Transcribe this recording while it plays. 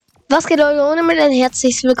Was geht, Leute? Und damit ein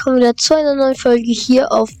herzliches Willkommen wieder zu einer neuen Folge hier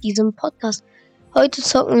auf diesem Podcast. Heute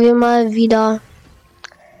zocken wir mal wieder.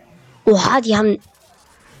 Oha, die haben.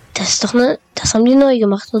 Das ist doch ne. Das haben die neu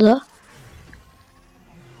gemacht, oder?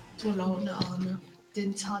 So laune Arme.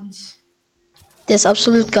 Den Tanz. Der ist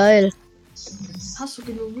absolut geil. Hast du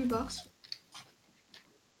genug V-Bucks?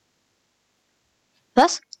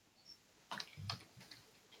 Was?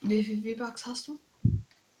 Wie viel V-Bucks hast du?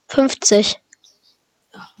 50.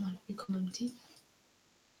 Ach man, wie kommen die?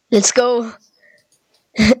 Let's go.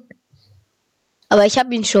 Aber ich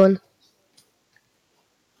habe ihn schon.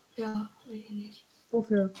 Ja, ich nicht.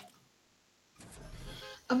 Wofür?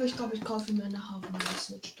 Aber ich glaube, ich kaufe mir nachher auf meiner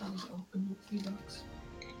Switch. Da habe ich auch genug V-Bucks.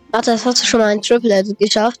 Warte, das hast du schon mal ein Triple Edit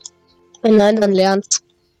geschafft? Wenn nein, dann lernst.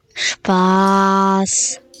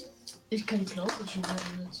 Spaß. Ich kann Cloud schon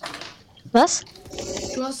nicht. Was?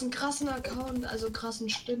 Du hast einen krassen Account, also krassen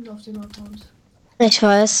Stint auf dem Account. Ich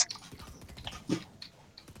weiß.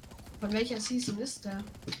 Von welcher Season ist der?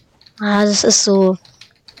 Ah, das ist so.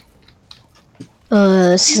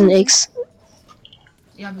 Season X.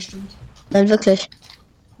 Ja, bestimmt. Nein, wirklich.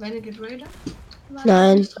 Renegade Raider?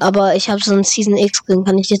 Nein, aber ich habe so einen Season X Skin,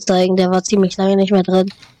 kann ich dir zeigen. Der war ziemlich lange nicht mehr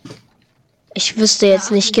drin. Ich wüsste jetzt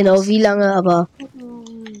Ja, nicht genau wie lange, aber.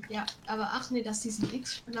 Ja, aber ach nee, dass Season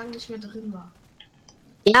X schon lange nicht mehr drin war.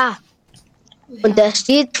 Ja, Ja. und da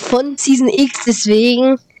steht von Season X,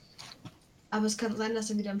 deswegen. Aber es kann sein, dass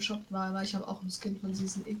er wieder im Shop war, weil ich habe auch einen Skin von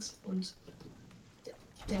Season X und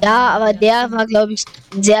der Ja, war aber wieder der drin. war, glaube ich,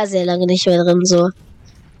 sehr, sehr lange nicht mehr drin, so.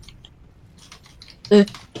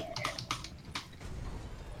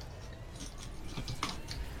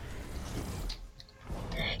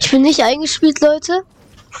 Ich bin nicht eingespielt, Leute.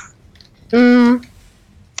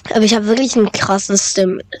 Aber ich habe wirklich ein krasses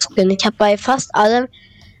Skin. Ich habe bei fast allem,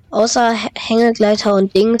 außer Hängegleiter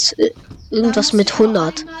und Dings, irgendwas Da mit musst du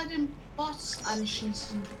 100. Einmal den Boss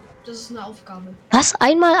anschießen. Das ist eine Aufgabe. Was?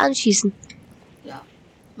 Einmal anschießen? Ja.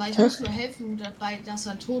 Weil ich Hä? muss nur helfen dabei, dass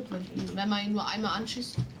er tot wird. Und wenn man ihn nur einmal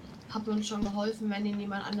anschießt, hat uns schon geholfen, wenn ihn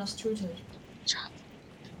jemand anders tötet.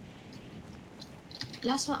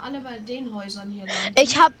 Lass mal alle bei den Häusern hier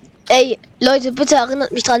lang. Ey, Leute, bitte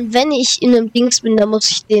erinnert mich dran, wenn ich in einem Dings bin, dann muss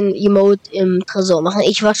ich den Emote im Tresor machen.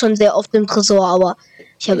 Ich war schon sehr oft im Tresor, aber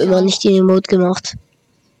ich habe Ich immer auch. nicht den Emote gemacht.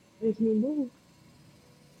 Ich nehme du.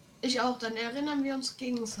 Ich auch, dann erinnern wir uns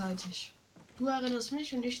gegenseitig. Du erinnerst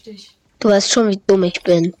mich und ich dich. Du weißt schon, wie dumm ich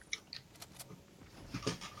bin.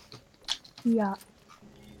 Ja.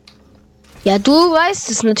 Ja, du weißt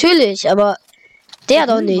es natürlich, aber der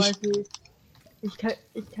doch nicht. Ich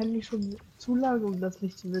kann nicht schon zu lange, um das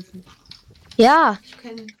nicht zu wissen. Ja, Ich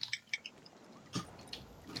kenne.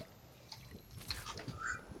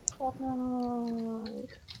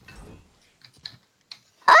 Fortnite.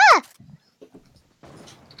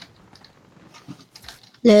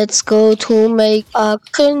 let's go to make a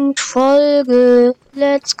cringe Folge.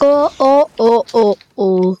 Let's go, oh, oh, oh,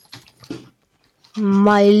 oh.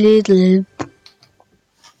 My little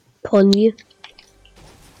pony.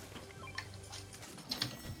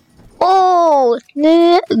 Oh,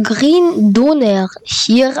 ne Green Donner.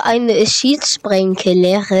 Hier eine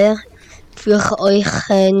Schiedssprenkelehre für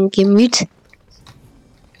euren Gemüt.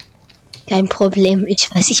 Kein Problem,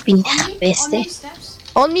 ich weiß, ich bin der Beste. Steps.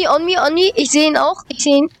 On me. Ich sehe ihn auch. Ich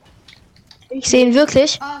sehe ihn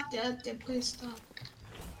wirklich. Ah, der Priester.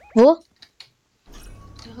 Wo?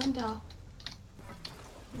 Der rennt da.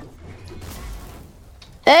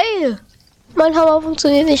 Ey! Mein Hammer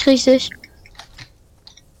funktioniert nicht richtig.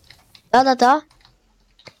 Da.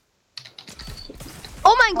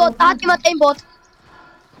 Oh mein Gott, da hat jemand Aimbot.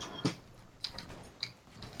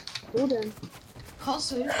 Wo denn?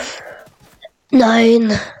 Hossel.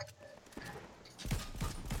 Nein.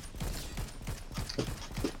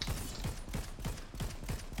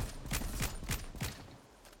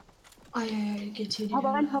 Ei, geht hier die Hab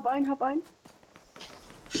Hölle. einen.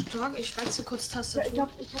 Stark, ich wechsle kurz Ja, Tastatur.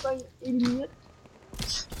 ich hab einen eliminiert.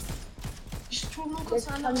 Ich tue nur kurz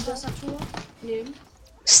eine andere Tastatur nehmen.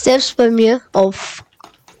 Steps bei mir auf.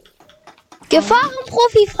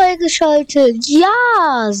 Gefahrenprofi freigeschaltet.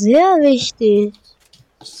 Ja, sehr wichtig.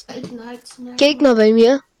 Seltenheitsmerkmal. Gegner bei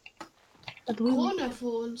mir. Da drüben. Krone für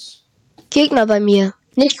uns. Gegner bei mir.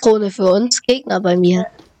 Nicht Krone für uns. Gegner bei mir.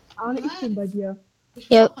 Arne, ich bin bei dir. Ich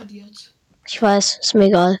bin Ja. auch radiert. Ich weiß, ist mir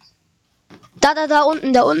egal. Da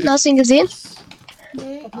unten, hast du ihn gesehen?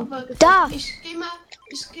 Nee, aber Da. ich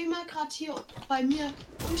geh mal gerade hier bei mir.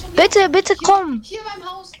 Unter dir. Bitte Hier, komm. Hier beim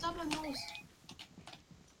Haus, da beim Haus.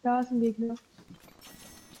 Da ist ein Gegner.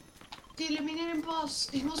 Die eliminieren den Boss.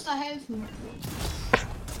 Ich muss da helfen.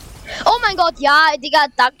 Oh mein Gott, ja, Digga,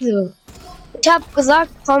 danke. Ich hab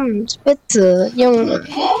gesagt, kommt, bitte, Junge.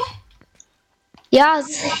 Ja,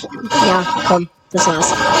 ja, komm, das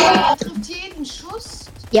war's. Er trifft jeden Schuss.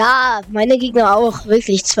 Ja, meine Gegner auch,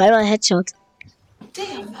 wirklich, zweimal Headshot.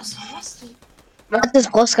 Digga, was war das denn? Warte, das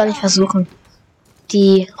brauchst du gar nicht versuchen.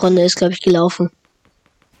 Die Runde ist, glaube ich, gelaufen.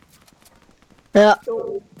 Ja,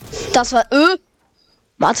 das war,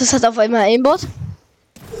 Martis hat auf einmal Aimbot.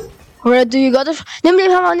 Oder do you got it? Nimm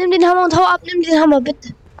den Hammer und hau ab, nimm den Hammer,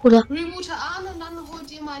 bitte, Bruder. Reboote an und dann holt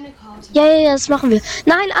ihr meine Karte. Ja, das machen wir.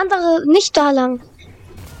 Nein, andere, nicht da lang.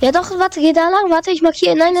 Ja doch, warte, geh da lang, warte, ich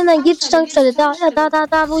markiere. Nein, geht Tankstelle. Da,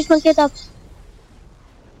 wo ich markiert habe.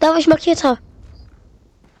 Da, wo ich markiert habe.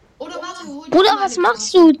 Oder warte, hol dir Bruder, meine was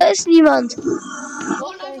machst Karte. du? Da ist niemand.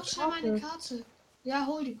 Hol einfach schnell meine Karte. Ja,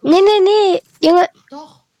 hol die. Nee, Junge.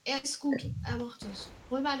 Doch, er ist gut. Er macht das.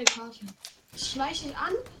 Hol meine Karte. Schleiche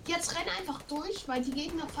an. Jetzt renn einfach durch, weil die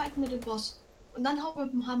Gegner fighten mit dem Boss. Und dann hau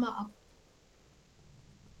mit dem Hammer ab.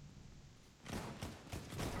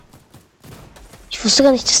 Ich wusste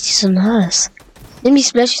gar nicht, dass die so nah ist. Nimm die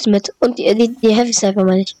Splashes mit. Und die Heavy Sniper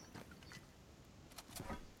meine ich.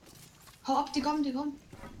 Hau ab, die kommen.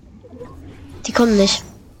 Die kommen nicht.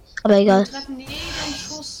 Aber egal. Wir treffen jeden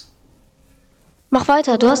Schuss. Mach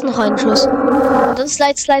weiter, du hast noch einen Schuss. Und dann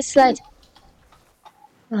Slide.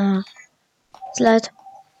 Ah. Slide.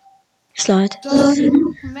 Du hast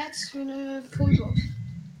ein Match für eine Fullbox.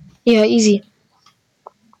 Ja, easy.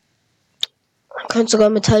 Man könnte sogar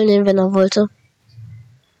mit teilnehmen, wenn er wollte.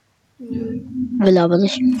 Nö. Will aber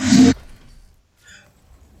nicht.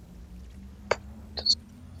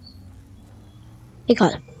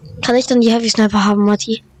 Egal. Kann ich dann die Heavy Sniper haben,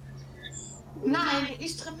 Matti? Nein,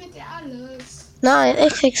 ich treffe mit dir alles. Nein,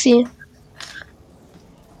 ich krieg sie.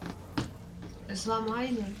 Es war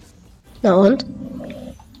meine. Na und?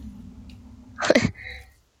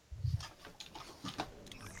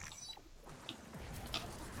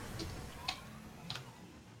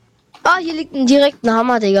 Ah, hier liegt ein direkten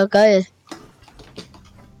Hammer, Digga. Geil.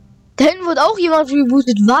 Da hinten wird auch jemand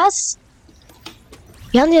rebootet. Was?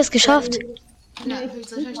 Wie haben die es geschafft? Ja,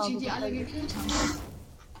 höchstwahrscheinlich die alle gekillt haben.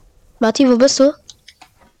 Matti, wo bist du?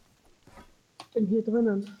 Ich bin hier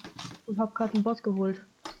drinnen und hab gerade einen Bot geholt.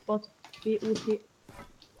 Bot. B-O-T.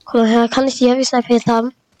 Komm mal her, kann ich die Heavy Sniper jetzt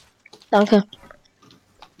haben? Danke.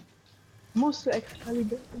 Musst du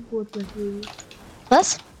Excalibur weglegen.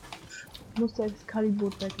 Was? Musst du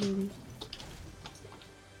Excalibur weglegen.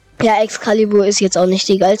 Ja, Excalibur ist jetzt auch nicht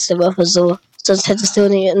die geilste Waffe so. Sonst hättest du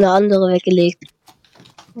eine andere weggelegt.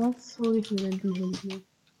 Was hol ich mir denn diese hier?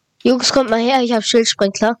 Jungs, kommt mal her, ich hab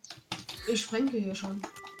Schildsprengler. Ich sprenge hier schon.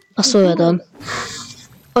 Ach so, ja dann.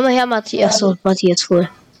 Komm mal her, Matti. Ach so, Matti jetzt wohl.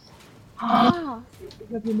 Ah!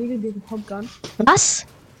 Ich hab hier legendäre Pumpgun. Was?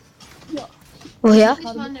 Ja. Woher? Ich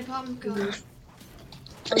mal eine Pumpgun.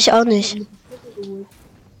 Ich auch nicht.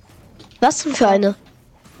 Was denn für eine?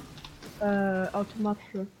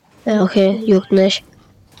 Automatische. Ja, okay, juckt nicht.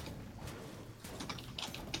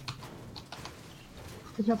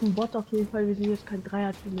 Ich habe einen Bot auf jeden Fall, wir sind jetzt kein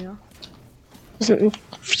Dreier-Team mehr. Wir sind ein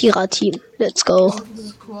Vierer-Team. Let's go.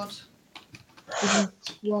 Squad. Wir sind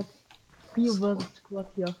Squad. Trio vs Squad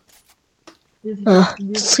hier. Ah,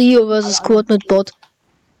 Trio vs Squad mit Bot.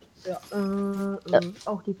 Ja,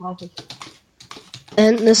 auch die brauche ich. Da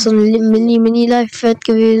hinten ist so ein Mini-Live-Fett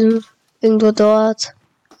gewesen. Irgendwo dort.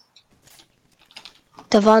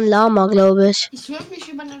 Da war ein Lama, glaube ich. Ich würde mich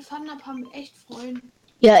über einen Thunderpump echt freuen.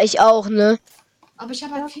 Ja, ich auch, ne? Aber ich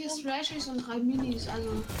habe halt 4 Slashes und 3 Minis, also.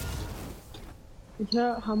 Ich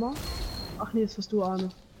höre Hammer. Ach nee, das bist du, Arne.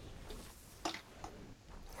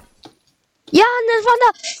 Ja, ne, war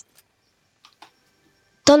da.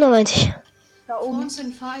 Donner meinte ich. Da Vor oben. uns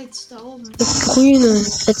sind Fights, da oben. Das Grüne.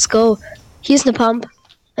 Let's go. Hier ist eine Pump.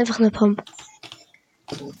 Einfach eine Pump.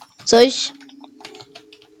 Soll ich?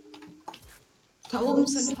 Da oben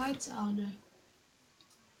sind Fights, Arne.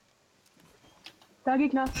 Da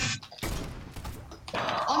Gegner.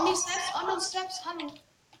 On die Steps, hallo.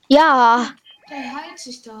 Ja. Der heilt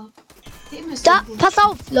sich da. Dem ist Da, der gut. pass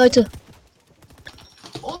auf, Leute.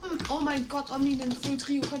 Oben, oh mein Gott, Omni, den Full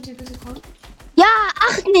Trio, könnt ihr bitte kommen? Ja,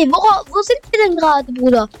 ach nee, wo sind wir denn gerade,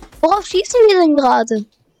 Bruder? Worauf schießen wir denn gerade?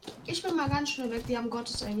 Ich bin mal ganz schnell weg, die haben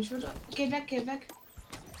Gottes Aim. Geh weg.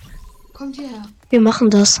 Kommt hierher. Wir machen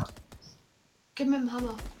das. Gib mir den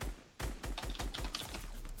Hammer.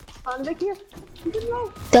 Arne, weg hier.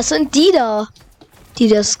 Das sind die da, die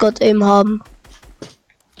das God Aim haben.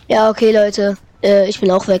 Ja, okay, Leute. Ich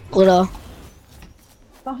bin auch weg, Bruder.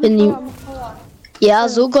 Mach Bin mit die- Feuer, mach Feuer. Ja,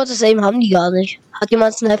 so Gottes Aim haben die gar nicht. Hat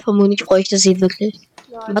jemand Sniper Muni? Ich bräuchte sie wirklich.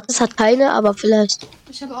 Nein. Mattes hat keine, aber vielleicht.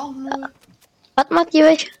 Ich habe auch 0. Was macht ihr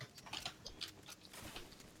weg?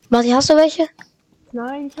 Marti, hast du welche?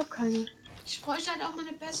 Nein, ich habe keine. Ich bräuchte halt auch mal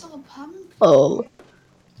eine bessere Pump. Oh.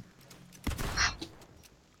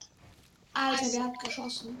 Alter, wer hat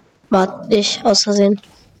geschossen? Warte, ich aus Versehen.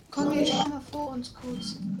 Komm, ich komm mal vor uns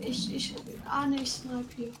kurz. Ich ahne, ich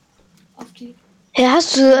snipe hier. Auf die. Ja,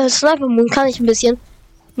 hast du Sniper Moon? Kann ich ein bisschen.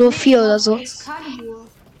 Nur 4 oder so. Excalibur.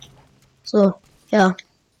 So, ja.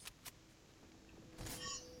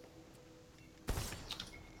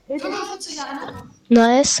 45 einer.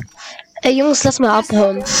 Nice. Ey, Jungs, lass mal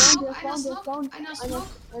abhauen. Einer ist noch. Einer ist noch.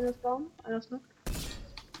 Einer ist down, einer ist noch.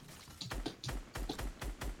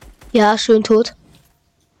 Ja, schön tot.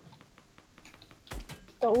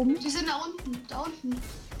 Da oben, Die sind da unten. Da unten.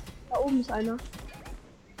 da oben ist einer.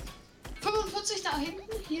 45 da hinten.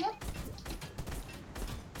 Hier.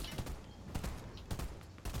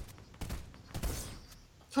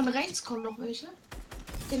 Von rechts kommen noch welche.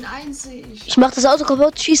 Den einen sehe ich. Ich mach das Auto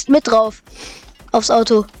kaputt, schießt mit drauf. Aufs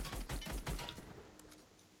Auto.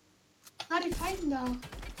 Ah, die Feinden da.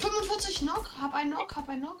 45 Knock. Hab einen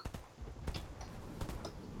Knock.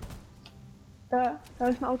 Da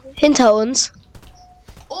ist ein Auto. Hinter uns.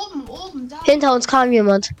 Oben, da. Hinter uns kam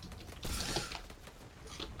jemand.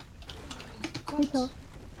 Gott. Hinter.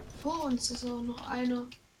 Vor uns ist auch noch einer.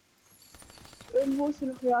 Irgendwo ist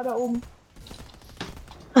hier noch, ja, da oben.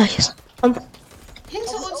 Ah, hier ist.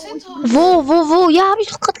 Hinter uns. Wo? Ja, hab ich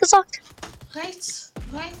doch gerade gesagt. Rechts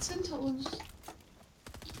hinter uns.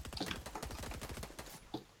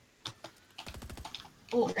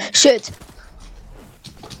 Oh, Shit.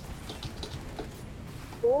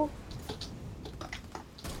 Wo?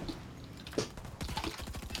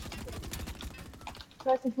 Ich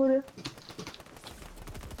weiß nicht, wo der.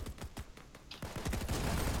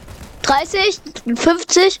 30,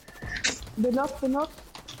 50. Benockt.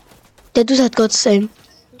 Der Dude hat Gottes Aim.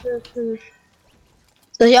 Der ist finish.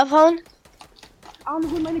 Soll ich abhauen?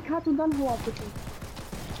 Arne, hol meine Karte und dann hau ab, bitte.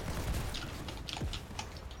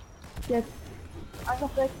 Jetzt. Einfach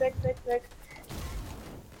weg.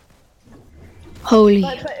 Holy.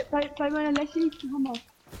 Bei meiner lächerlichen Hammer.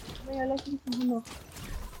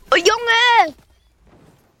 Oh, Junge!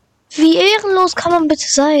 Wie ehrenlos kann man bitte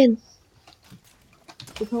sein?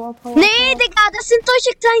 Power. Nee, Digga, das sind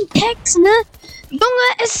solche kleinen Keks, ne? Junge,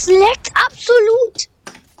 es leckt absolut.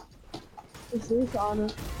 Ich sehe es, Arne.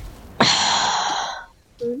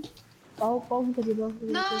 Schön. Bau hinter dir.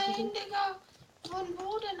 nein, Digga. Von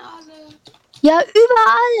wo denn alle? Ja,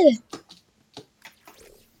 überall.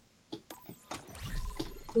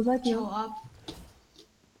 Wo seid Hau ihr? ab.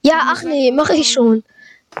 Ja, ach nee, mache ich schon.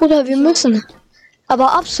 Bruder, wir müssen.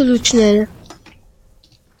 Aber absolut schnell.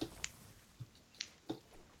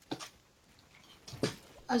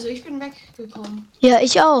 Also ich bin weggekommen. Ja,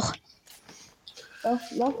 ich auch.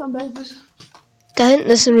 Lauf am besten. Da hinten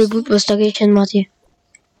ist ein Reboot-Bus, da gehe ich hin, Marti.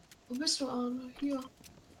 Wo bist du, Arne? Hier.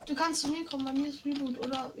 Du kannst zu mir kommen, bei mir ist Reboot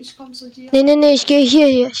oder ich komme zu dir. Nee, ich gehe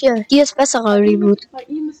hier. Hier ist besserer Reboot. Bei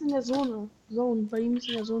ihm ist in der Zone. Bei ihm ist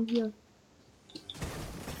in der Zone hier.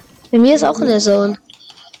 Bei mir ist auch in der Zone.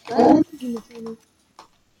 Nein, ist in der Zone.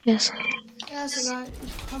 Yes. Ja, ist egal.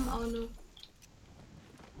 Ich komm, Arne.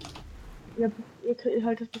 Ja, ihr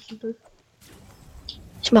haltet bestimmt durch.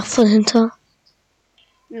 Ich mach von hinter.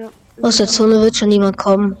 Ja. Aus der Zone wird schon niemand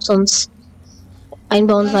kommen, sonst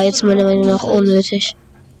einbauen war jetzt meiner Meinung nach unnötig.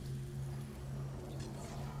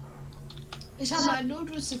 Ich habe einen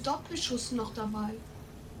Notwürste Doppelschuss noch dabei.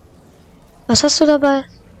 Was hast du dabei?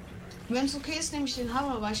 Wenn es okay ist, nehme ich den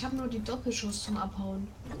Hammer, weil ich habe nur die Doppelschuss zum Abhauen.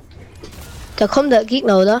 Da kommt der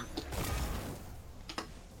Gegner, oder?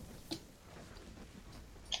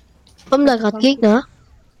 Kommen da gerade Gegner?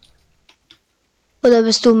 Oder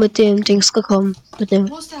bist du mit dem Dings gekommen? Mit dem.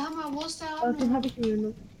 Wo ist der Hammer? Den habe ich mir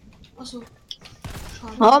genommen. Achso.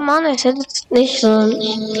 Schade. Oh Mann, ich hätte es nicht so.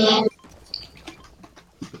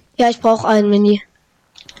 Ja, ich brauche einen Mini.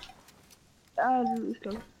 Ja, ich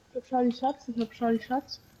glaube. Ich hab Charlie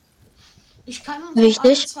Schatz. Ich kann uns Wichtig. auch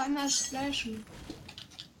alle zweimal splashen.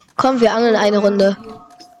 Komm, wir angeln eine Runde.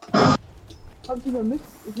 Kommt über mich.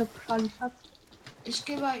 Ich hab Charlie Schatz. Ich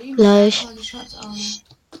gehe bei ihm Gleich. mal die Schatz an.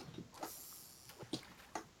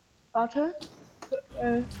 Warte.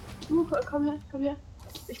 Du, komm her.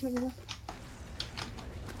 Ich bin wieder.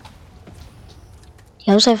 Die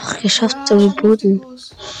haben es einfach geschafft Ja, zu rebooten.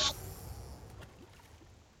 los.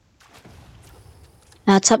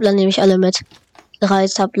 Ja, Zappler nehme ich alle mit. 3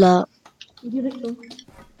 Zappler. In die Richtung.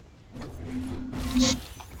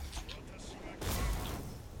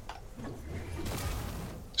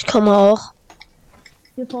 Ich komme auch.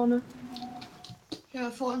 Hier vorne. Ja,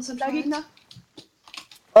 vor uns sind Da Feinde. Gegner.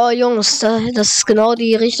 Oh Jungs, das ist genau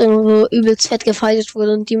die Richtung, wo übelst fett gefightet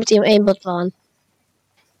wurde und die mit ihrem Aimbot waren.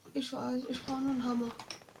 Ich weiß, ich brauche nur einen Hammer.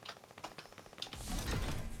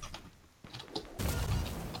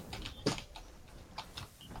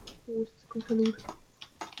 Wo ist das gute Loot?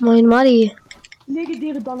 Moin Madi.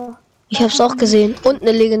 Legendäre Donner. Ich hab's auch gesehen. Und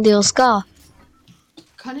eine legendäre Scar.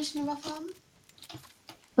 Kann ich eine Waffe haben?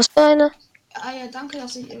 Was für eine? Ah ja, danke,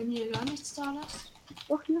 dass ich mir gar nichts da lasse.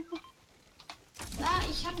 Doch, hier. Ah,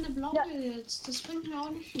 ich habe eine blaue Ja. jetzt. Das bringt mir auch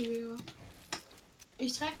nicht viel.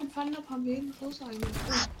 Ich trage mit Pfand haben wir jeden Fuß eigentlich.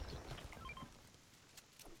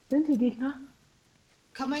 Sind die Gegner?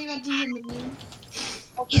 Kann man jemand die hier mitnehmen?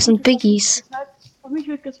 Hier sind Biggies. Auf mich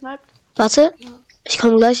wird gesniped. Warte, Ja. ich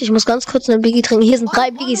komme gleich. Ich muss ganz kurz eine Biggie trinken. Hier sind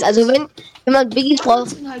 3 Biggies. Also wenn man Biggies Das braucht.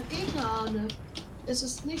 sind halt Gegner, Arne. Es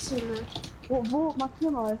ist nicht so nett. Wo?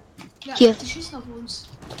 Markier mal. Ja, Hier. die schießen auf uns.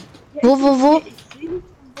 Ja, Wo? Ich sehe nicht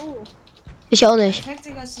wo. Ich auch nicht. Perfekt,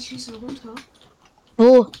 Digga, die schießen runter.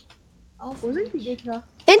 Wo? Auf Wo sind die mich. Gegner?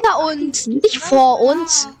 Hinter uns, nicht vor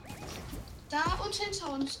uns. Da und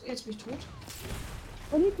hinter uns. Jetzt bin ich tot.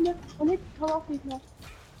 Und hinten, komm auf Gegner.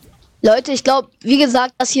 Leute, ich glaube, wie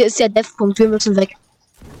gesagt, das hier ist der Dev-Punkt. Wir müssen weg.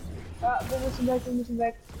 Ja, wir müssen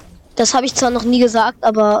weg. Das habe ich zwar noch nie gesagt,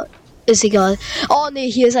 aber ist egal. Oh nee,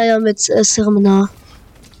 hier ist einer mit Seminar.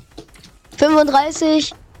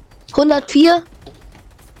 35, 104.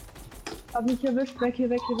 Hab mich erwischt, weg hier,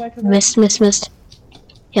 weiter. Mist.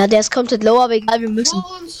 Ja, der ist komplett low, aber egal, wir müssen.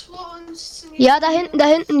 Vor uns. Ja, da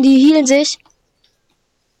hinten, die healen sich.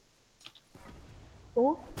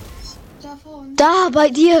 Wo? Da vor uns. Da, bei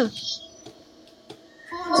dir.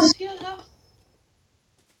 Vor uns. Hier, da.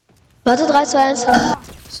 Warte, 3, 2, 1.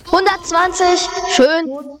 120. Schön.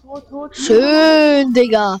 Tot. Schön,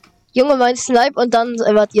 Digga. Junge, mein Snipe und dann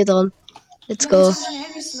wart ihr dran. Let's Ja, go. das ist ein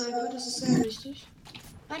Heavy Sniper, das ist sehr wichtig.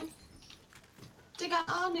 Nein. Digga,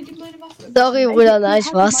 Arne, gib meine Waffe. Sorry, Bruder, nein,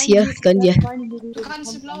 Spaß hier. Gönn dir. Du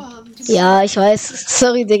kannst die blaue haben. Die Ja, ich weiß.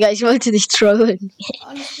 Sorry, Digga, ich wollte dich trollen.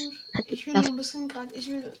 Alles gut. Ich will nur ein bisschen gerade. Ich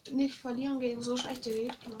will nicht verlieren gegen so schlechte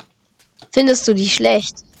Gegner. Findest du die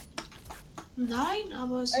schlecht? Nein,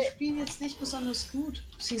 aber sie spielen jetzt nicht besonders gut.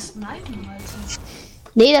 Sie snipen halt.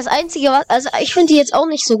 Nee, das Einzige, was... Also, ich finde die jetzt auch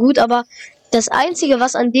nicht so gut, aber das Einzige,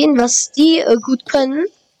 was an denen, was die gut können...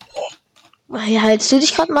 Ja, hältst du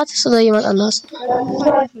dich gerade, Mathis, oder jemand anders?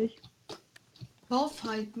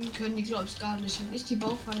 Baufighten können die, glaube ich, gar nicht. Und ich die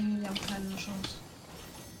Baufighten, die haben keine Chance.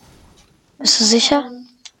 Bist du sicher?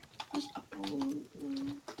 Nicht abbauen.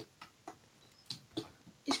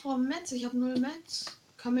 Ich brauche Metz, ich habe 0 Metz.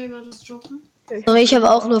 Kann mir jemand das droppen? Aber ich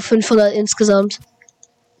habe auch nur 500 insgesamt.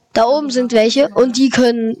 Da oben sind welche und die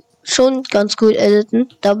können schon ganz gut editen.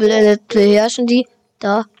 Double Edit beherrschen die.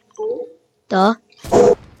 Da.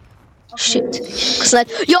 Shit.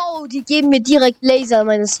 Gesniped. Yo, die geben mir direkt Laser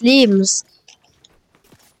meines Lebens.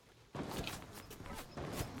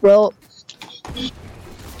 Bro. Ich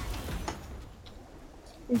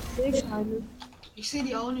sehe keine. Ich sehe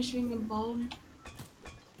die auch nicht wegen dem Baum.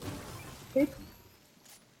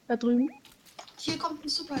 Da drüben. Hier kommt ein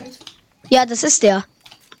Superheld. Ja, das ist der.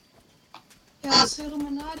 Ja,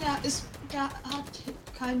 Ceremonal, der hat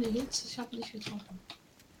keine Hits. Ich habe nicht getroffen.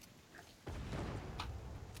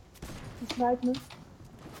 Ich weiß nicht.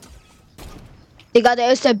 Digga,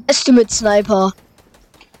 der ist der Beste mit Sniper.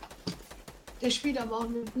 Der spielt aber auch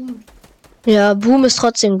mit Boom. Ja, Boom ist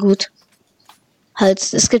trotzdem gut.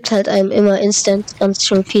 Halt, es gibt halt einem immer instant ganz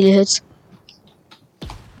schön viele Hits.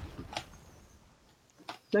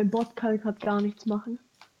 Mein Bot kann gerade gar nichts machen.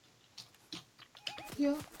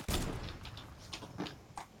 Ja.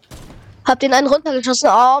 Hab den einen runtergeschossen.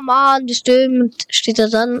 Oh man, bestimmt steht er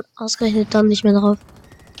dann ausgerechnet dann nicht mehr drauf.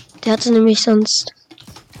 Der hatte nämlich sonst.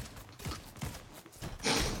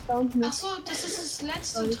 Da unten Ach ist. so, das ist das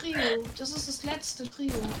letzte Trio. Das ist das letzte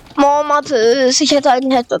Trio. Oh, Mathis, ich hätte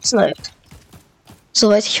einen Headshot sniped.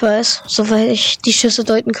 Soweit ich weiß. Soweit ich die Schüsse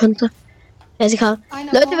deuten könnte. Ja, sie kann.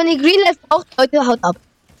 Einer Leute, kommt. wenn ihr Green Life braucht, Leute, haut ab.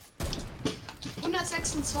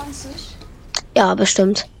 126. Ja,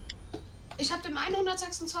 bestimmt. Ich hab den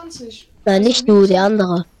 126. Nein, nicht du, der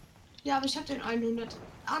andere. Ja, aber ich hab den 100.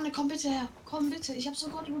 Arne, komm bitte her. Komm bitte. Ich hab so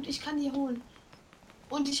gut Loot, ich kann die holen.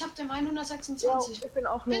 Und ich hab den Ja, 126. ich bin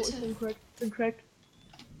auch low. Bitte. Ich bin cracked.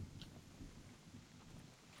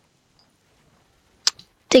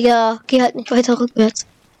 Digga, geh halt nicht weiter rückwärts.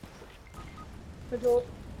 Bin tot.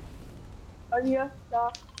 Bei mir,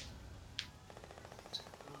 da.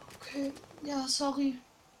 Okay. Ja, sorry.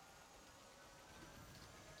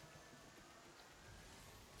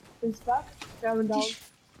 Bin stuck. Ja, bin down.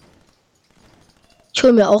 Ich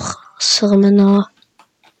hol mir auch Seminar.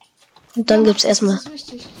 Und dann gibt's erstmal. Das ist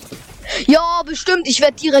wichtig. Ja, bestimmt, ich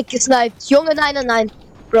werde direkt gesniped. Junge, nein.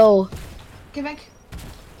 Bro, Geh weg.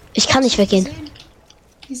 ich kann nicht weggehen. Gesehen.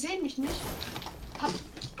 Die sehen mich nicht.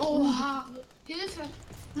 Oha. Hilfe.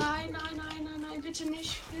 Nein, nein, nein, nein, nein, bitte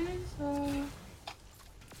nicht. Hilfe.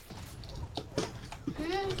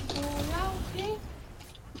 Hilfe. Ja, okay.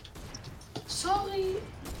 Sorry.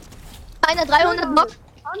 Einer 300 noch.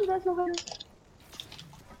 Da ist noch eine.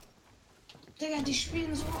 Digga, die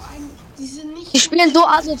spielen so ein... Die sind nicht... Die spielen so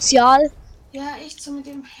asozial. Ja, echt so mit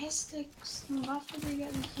dem hässlichsten Waffe, Digga,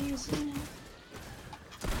 die ich je gesehen habe.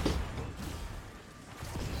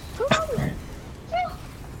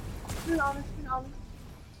 Ich bin arm.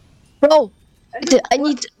 Bro, bitte, I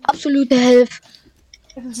need absolute Hilfe.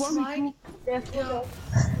 Es ist Zwei. 1v2. Der ist Ja.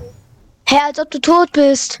 Hä, als ob du tot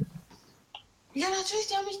bist. Ja, natürlich,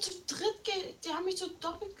 die haben mich zu die haben mich so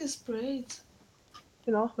doppelt gesprayt. Ich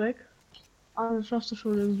bin auch weg. Ah, das schaffst du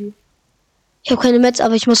schon irgendwie. Ich habe keine Metz,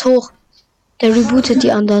 aber ich muss hoch. Der rebootet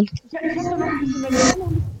die anderen. Ich hab da noch ein bisschen mehr.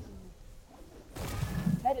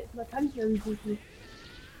 Man kann ich irgendwie gut nicht.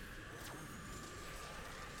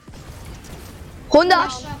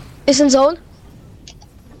 100 ist in Zone.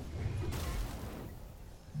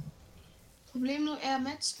 Problem nur, er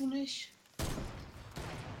metzt du nicht.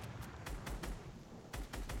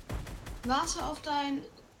 Warte auf dein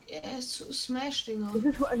Smash-Dinger.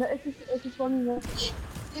 Es ist von mir.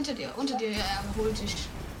 Unter dir, ja, er holt dich.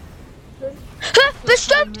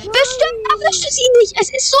 Bestimmt erwischt es ihn nicht.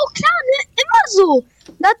 Es ist so klar, ne? Immer so.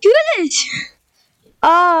 Natürlich.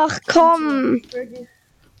 Ach, komm.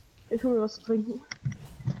 Ich hol mir was zu trinken.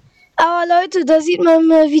 Aber Leute, da sieht man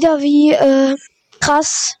mal wieder, wie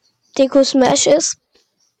krass Deko Smash ist.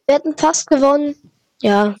 Wir hatten fast gewonnen.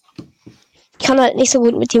 Ja. Ich kann halt nicht so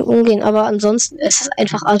gut mit ihm umgehen, aber ansonsten ist es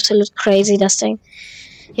einfach absolut crazy, das Ding.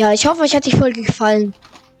 Ja, ich hoffe, euch hat die Folge gefallen.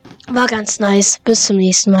 War ganz nice. Bis zum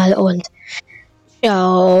nächsten Mal und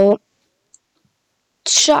ciao.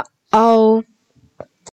 Ciao.